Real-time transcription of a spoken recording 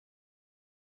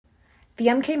The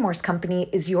MK Morse Company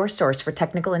is your source for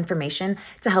technical information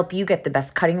to help you get the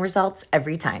best cutting results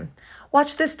every time.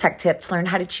 Watch this tech tip to learn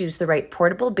how to choose the right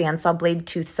portable bandsaw blade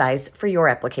tooth size for your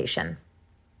application.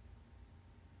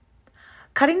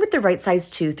 Cutting with the right size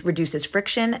tooth reduces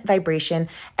friction, vibration,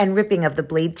 and ripping of the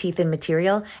blade teeth and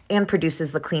material and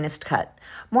produces the cleanest cut.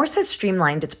 Morse has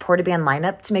streamlined its portaband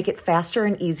lineup to make it faster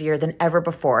and easier than ever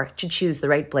before to choose the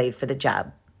right blade for the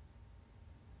job.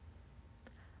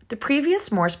 The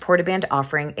previous Morse portaband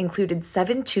offering included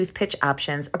 7 tooth pitch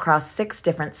options across 6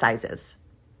 different sizes.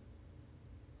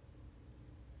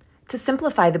 To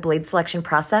simplify the blade selection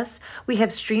process, we have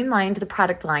streamlined the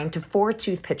product line to 4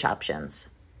 tooth pitch options.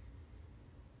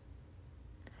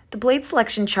 The blade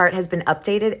selection chart has been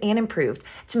updated and improved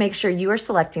to make sure you are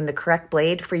selecting the correct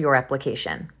blade for your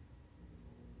application.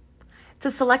 To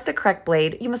select the correct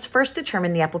blade, you must first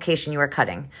determine the application you are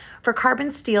cutting. For carbon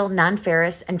steel,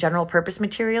 non-ferrous, and general purpose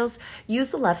materials,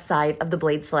 use the left side of the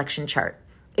blade selection chart.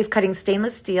 If cutting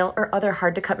stainless steel or other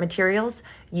hard-to-cut materials,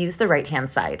 use the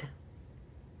right-hand side.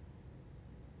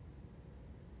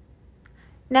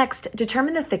 Next,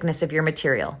 determine the thickness of your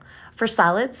material. For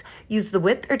solids, use the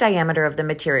width or diameter of the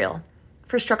material.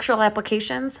 For structural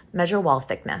applications, measure wall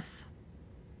thickness.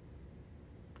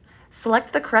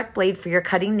 Select the correct blade for your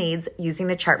cutting needs using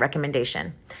the chart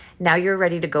recommendation. Now you're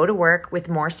ready to go to work with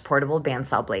Morse portable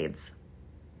bandsaw blades.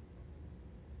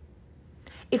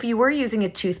 If you were using a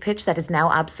tooth pitch that is now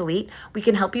obsolete, we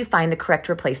can help you find the correct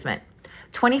replacement.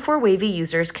 24 wavy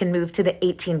users can move to the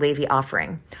 18 wavy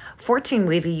offering. 14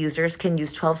 wavy users can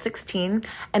use 12/16,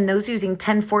 and those using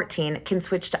 10/14 can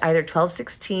switch to either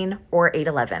 12/16 or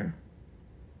 8/11.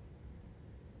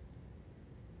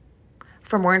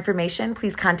 For more information,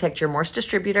 please contact your Morse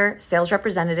distributor, sales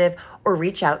representative, or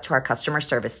reach out to our customer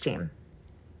service team.